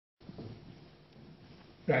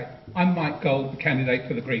Right. I'm Mike Gold, the candidate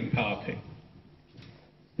for the Green Party.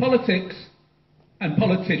 Politics and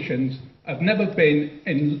politicians have never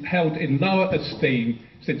been held in lower esteem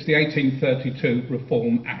since the 1832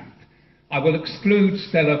 Reform Act. I will exclude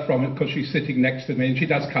Stella from it because she's sitting next to me and she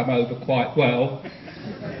does come over quite well.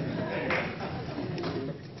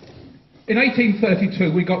 In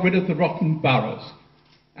 1832 we got rid of the rotten boroughs.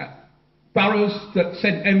 Boroughs that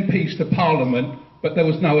sent MPs to Parliament but there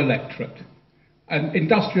was no electorate. And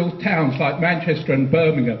industrial towns like Manchester and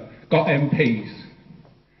Birmingham got MPs.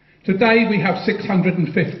 Today we have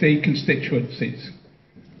 650 constituencies.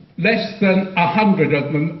 Less than 100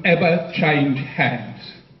 of them ever change hands.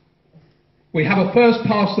 We have a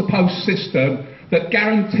first-past-the-post system that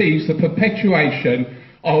guarantees the perpetuation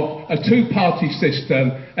of a two-party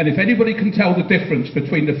system, and if anybody can tell the difference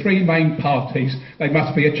between the three main parties, they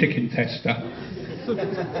must be a chicken tester.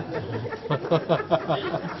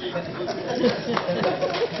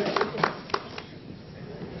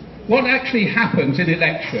 What actually happens in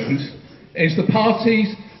elections is the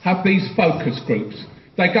parties have these focus groups.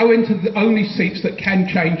 They go into the only seats that can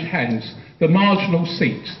change hands, the marginal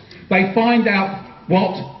seats. They find out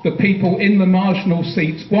what the people in the marginal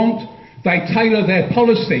seats want. They tailor their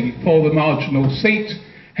policy for the marginal seat,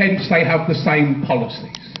 hence they have the same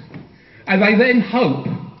policies. And they then hope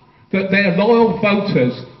that their loyal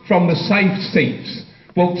voters from the safe seats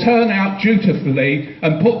will turn out dutifully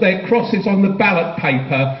and put their crosses on the ballot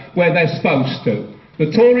paper where they're supposed to.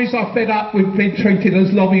 The Tories are fed up with being treated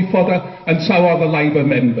as lobby fodder, and so are the Labour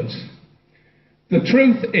members. The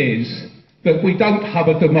truth is that we don't have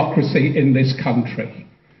a democracy in this country.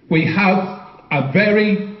 We have a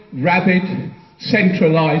very rabid,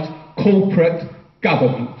 centralised, corporate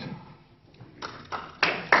government.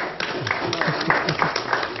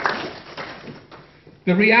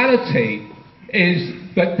 The reality is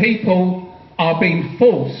that people are being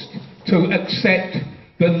forced to accept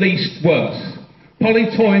the least worst. Polly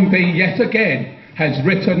Toynbee, yet again, has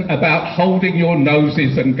written about holding your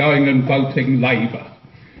noses and going and voting Labour.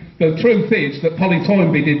 The truth is that Polly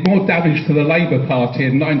Toynbee did more damage to the Labour Party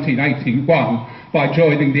in 1981 by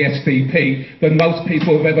joining the SDP than most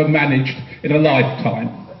people have ever managed in a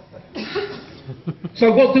lifetime.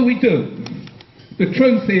 So what do? The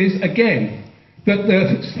truth is, again, that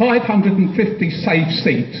the 550 safe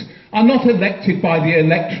seats are not elected by the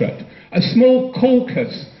electorate. A small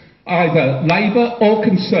caucus, either Labour or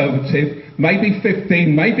Conservative, maybe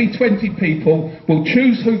 15, maybe 20 people, will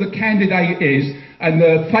choose who the candidate is, and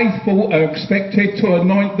the faithful are expected to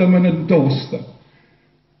anoint them and endorse them.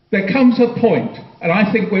 There comes a point, and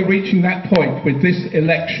I think we're reaching that point with this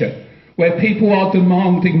election, where people are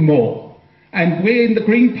demanding more. And we in the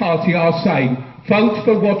Green Party are saying, vote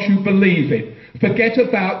for what you believe in. Forget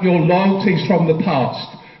about your loyalties from the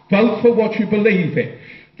past. Vote for what you believe in.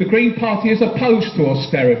 The Green Party is opposed to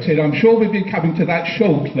austerity, and I'm sure we'll be coming to that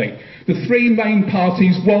shortly. The three main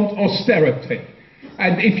parties want austerity.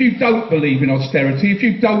 And if you don't believe in austerity, if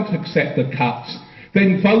you don't accept the cuts,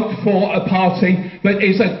 then vote for a party that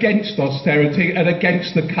is against austerity and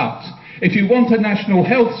against the cuts. If you want a national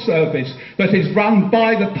health service that is run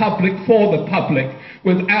by the public for the public,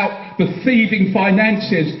 without the thieving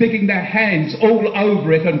financiers digging their hands all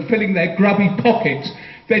over it and filling their grubby pockets,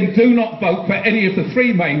 then do not vote for any of the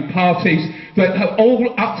three main parties that are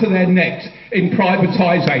all up to their necks in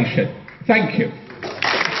privatisation. Thank you.